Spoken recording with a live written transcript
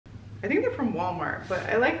I think they're from Walmart, but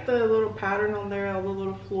I like the little pattern on there, all the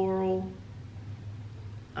little floral,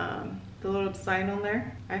 the little sign on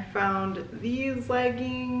there. I found these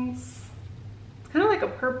leggings. It's kind of like a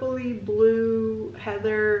purpley blue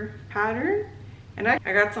heather pattern. And I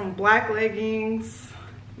got some black leggings.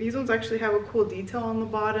 These ones actually have a cool detail on the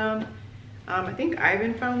bottom. I think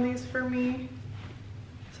Ivan found these for me.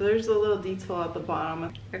 So there's a little detail at the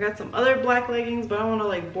bottom. I got some other black leggings, but I don't want to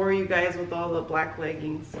like bore you guys with all the black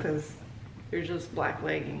leggings because they're just black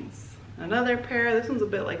leggings. Another pair, this one's a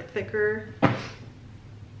bit like thicker.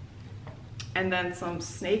 And then some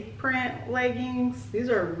snake print leggings. These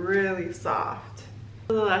are really soft.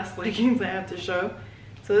 The last leggings I have to show.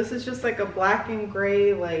 So this is just like a black and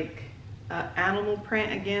gray like animal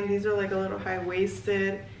print. Again, these are like a little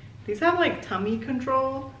high-waisted. These have like tummy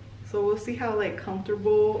control. So we'll see how like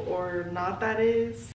comfortable or not that is.